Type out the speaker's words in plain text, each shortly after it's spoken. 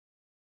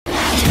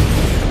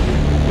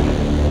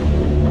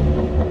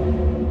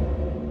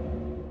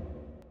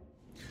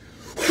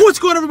What's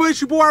going on, everybody? It's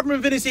your boy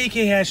opperman Fitness,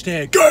 aka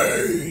hashtag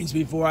gains.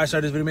 Before I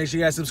start this video, make sure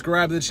you guys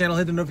subscribe to the channel,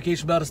 hit the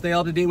notification bell to stay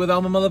up to date with all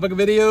my motherfucking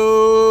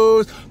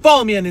videos.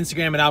 Follow me on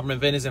Instagram at opperman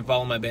Fitness and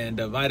follow my band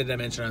Divided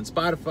Dimension on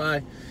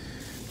Spotify.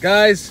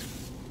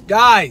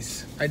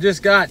 Guys, I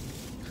just got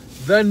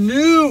the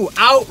new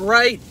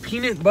outright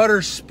peanut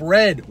butter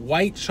spread,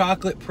 white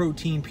chocolate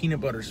protein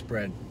peanut butter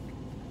spread.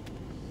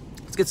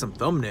 Let's get some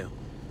thumbnail.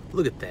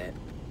 Look at that.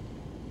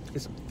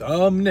 Get some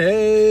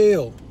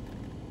thumbnail.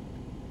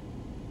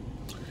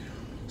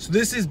 So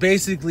this is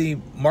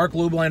basically Mark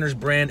Lobliner's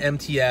brand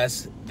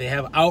MTS. They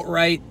have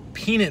outright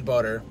peanut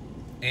butter,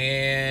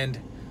 and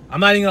I'm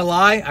not even gonna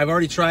lie, I've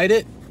already tried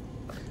it.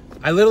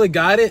 I literally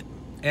got it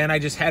and I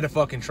just had to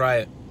fucking try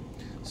it.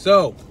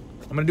 So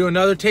I'm gonna do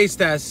another taste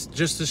test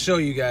just to show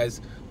you guys.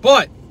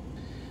 But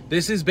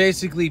this is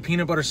basically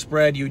peanut butter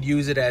spread. You would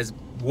use it as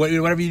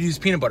whatever you use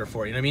peanut butter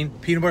for, you know what I mean?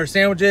 Peanut butter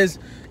sandwiches,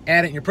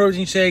 add it in your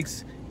protein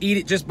shakes, eat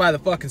it just by the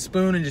fucking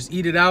spoon and just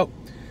eat it out.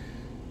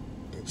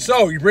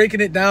 So you're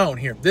breaking it down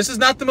here. This is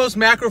not the most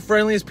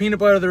macro-friendliest peanut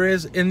butter there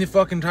is in the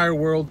fucking entire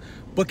world,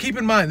 but keep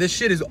in mind, this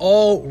shit is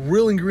all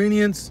real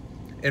ingredients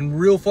and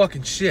real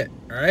fucking shit,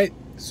 all right?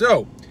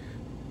 So,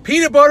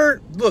 peanut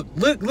butter, look,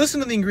 listen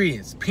to the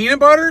ingredients. Peanut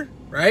butter,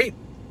 right?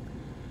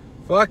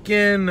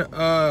 Fucking,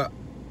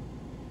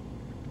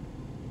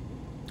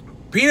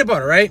 peanut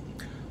butter, right?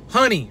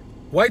 Honey,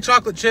 white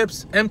chocolate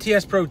chips,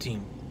 MTS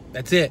protein.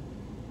 That's it. You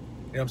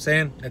know what I'm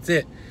saying? That's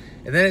it.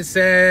 And then it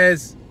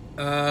says,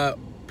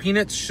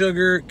 peanuts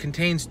sugar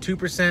contains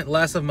 2%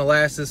 less of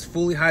molasses,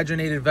 fully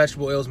hydrogenated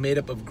vegetable oils made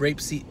up of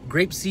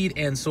grapeseed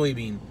and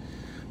soybean,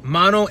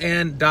 mono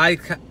and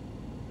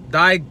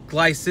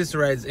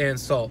diglycerides and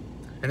salt.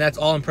 And that's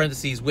all in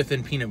parentheses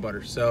within peanut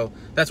butter. So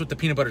that's what the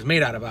peanut butter is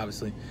made out of,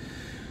 obviously.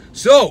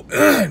 So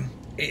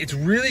it's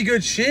really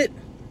good shit.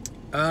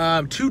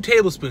 2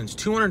 tablespoons,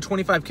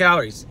 225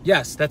 calories.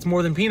 Yes, that's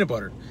more than peanut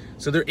butter.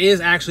 So there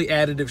is actually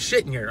additive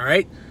shit in here, all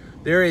right?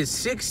 There is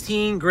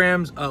 16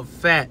 grams of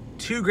fat,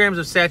 2 grams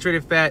of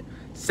saturated fat,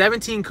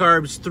 17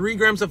 carbs, 3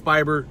 grams of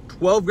fiber,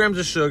 12 grams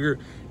of sugar,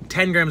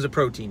 10 grams of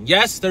protein.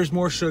 Yes, there's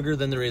more sugar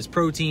than there is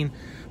protein,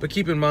 but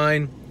keep in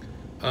mind,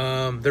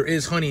 there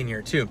is honey in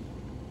here too.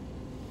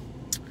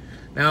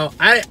 Now,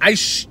 I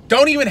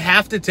don't even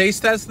have to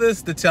taste test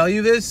this to tell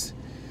you this.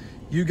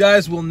 You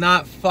guys will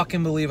not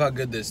fucking believe how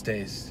good this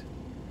tastes.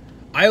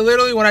 I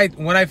literally,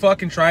 when I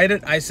fucking tried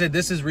it, I said,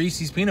 this is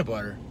Reese's peanut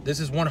butter. This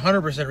is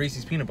 100%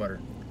 Reese's peanut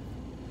butter.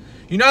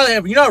 You know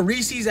how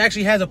Reese's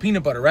actually has a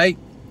peanut butter, right?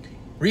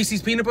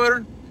 Reese's peanut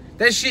butter?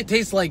 That shit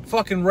tastes like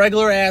fucking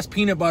regular ass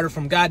peanut butter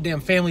from goddamn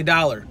Family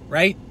Dollar,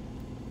 right?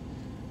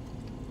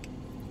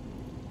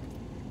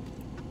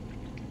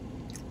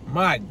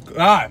 My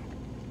God.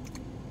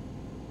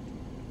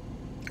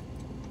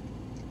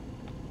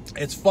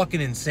 It's fucking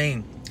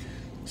insane.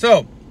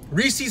 So,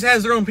 Reese's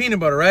has their own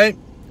peanut butter, right?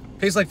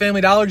 Tastes like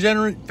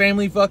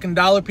Family fucking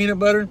Dollar peanut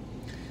butter.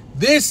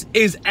 This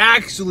is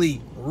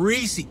actually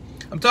Reese's.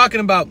 I'm talking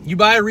about, you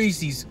buy a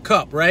Reese's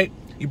cup, right?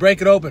 You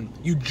break it open.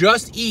 You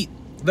just eat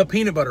the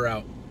peanut butter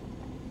out.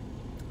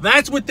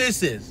 That's what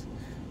this is.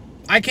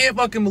 I can't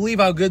fucking believe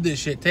how good this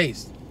shit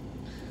tastes.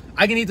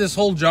 I can eat this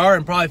whole jar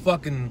and probably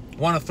fucking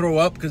want to throw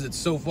up because it's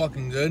so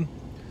fucking good.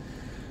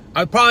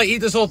 I'd probably eat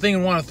this whole thing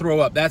and want to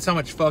throw up. That's how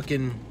much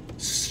fucking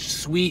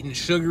sweet and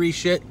sugary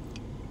shit.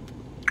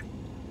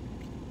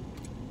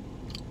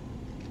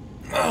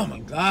 Oh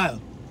my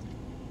God.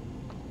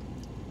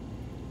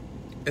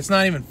 It's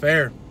not even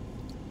fair.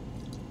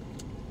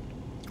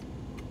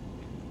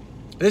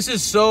 This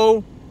is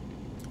so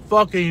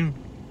fucking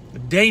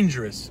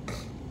dangerous.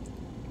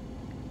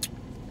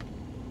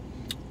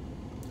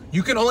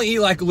 You can only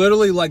eat like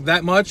literally like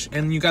that much,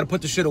 and you got to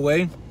put the shit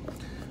away,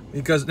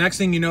 because next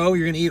thing you know,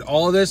 you're gonna eat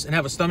all of this and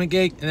have a stomach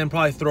ache and then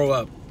probably throw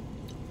up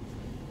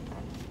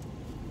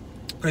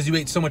because you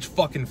ate so much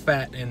fucking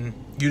fat and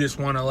you just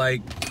want to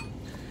like,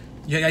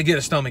 yeah, I get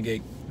a stomach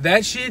ache.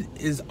 That shit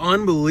is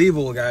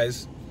unbelievable,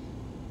 guys.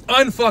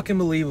 Unfucking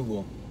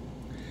believable.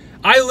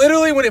 I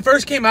literally, when it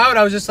first came out,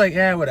 I was just like,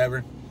 yeah,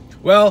 whatever.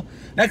 Well,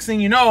 next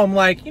thing you know, I'm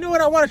like, you know what?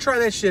 I want to try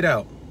that shit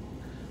out.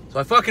 So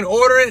I fucking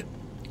order it,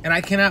 and I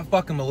cannot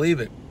fucking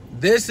believe it.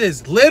 This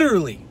is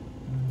literally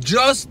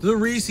just the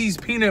Reese's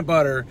peanut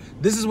butter.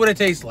 This is what it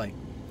tastes like.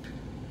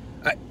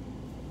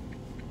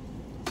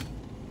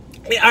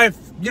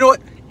 You know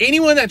what?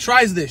 Anyone that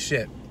tries this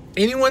shit,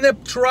 anyone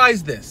that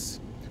tries this,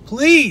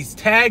 please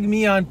tag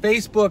me on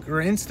Facebook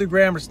or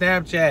Instagram or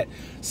Snapchat.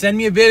 Send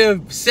me a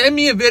video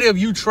of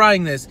you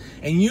trying this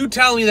and you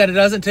tell me that it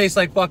doesn't taste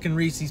like fucking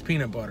Reese's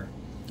peanut butter.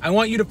 I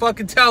want you to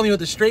fucking tell me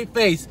with a straight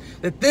face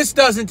that this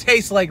doesn't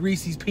taste like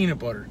Reese's peanut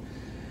butter.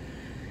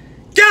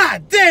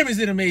 God damn, is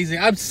it amazing.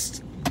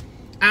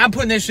 I'm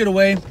putting this shit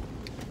away.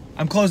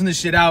 I'm closing this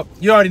shit out.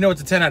 You already know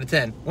it's a 10 out of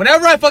 10.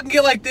 Whenever I fucking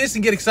get like this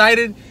and get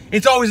excited,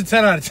 it's always a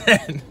 10 out of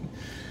 10.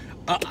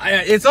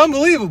 It's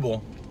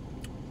unbelievable.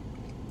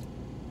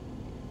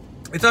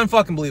 It's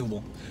unfucking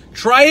believable.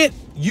 Try it.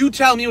 You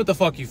tell me what the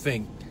fuck you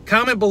think.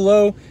 Comment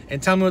below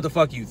and tell me what the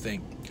fuck you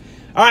think.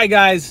 All right,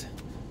 guys.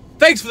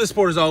 Thanks for the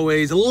support as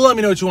always. Let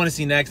me know what you want to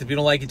see next. If you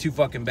don't like it too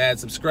fucking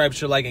bad, subscribe,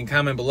 share, like, and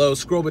comment below.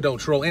 Scroll but don't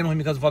troll. And when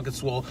he becomes fucking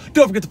swole,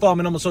 don't forget to follow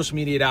me on all my social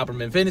media at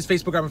Opperman Fitness,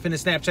 Facebook Opperman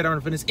Fitness, Snapchat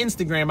Opperman Fitness,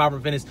 Instagram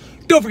Opperman Fitness.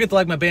 Don't forget to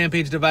like my band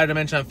page, Divided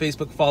Dimension, on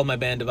Facebook. Follow my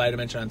band, Divided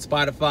Dimension, on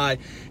Spotify.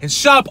 And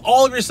shop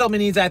all of your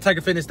supplement needs at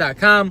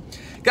tigerfitness.com.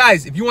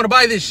 Guys, if you want to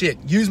buy this shit,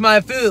 use my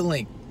affiliate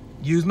link.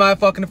 Use my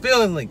fucking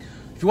affiliate link.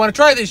 If you want to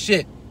try this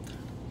shit,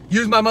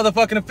 use my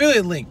motherfucking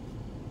affiliate link.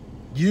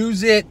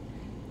 Use it.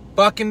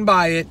 Fucking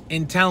buy it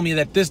and tell me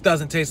that this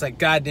doesn't taste like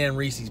goddamn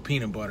Reese's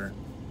peanut butter.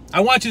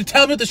 I want you to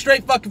tell me with a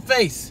straight fucking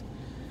face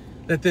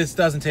that this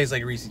doesn't taste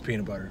like Reese's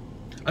peanut butter.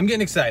 I'm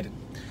getting excited.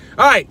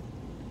 All right.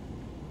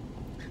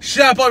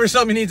 Shop all your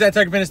supplement needs at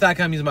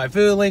tigerfitness.com using my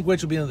affiliate link,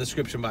 which will be in the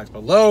description box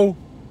below.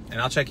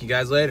 And I'll check you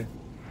guys later.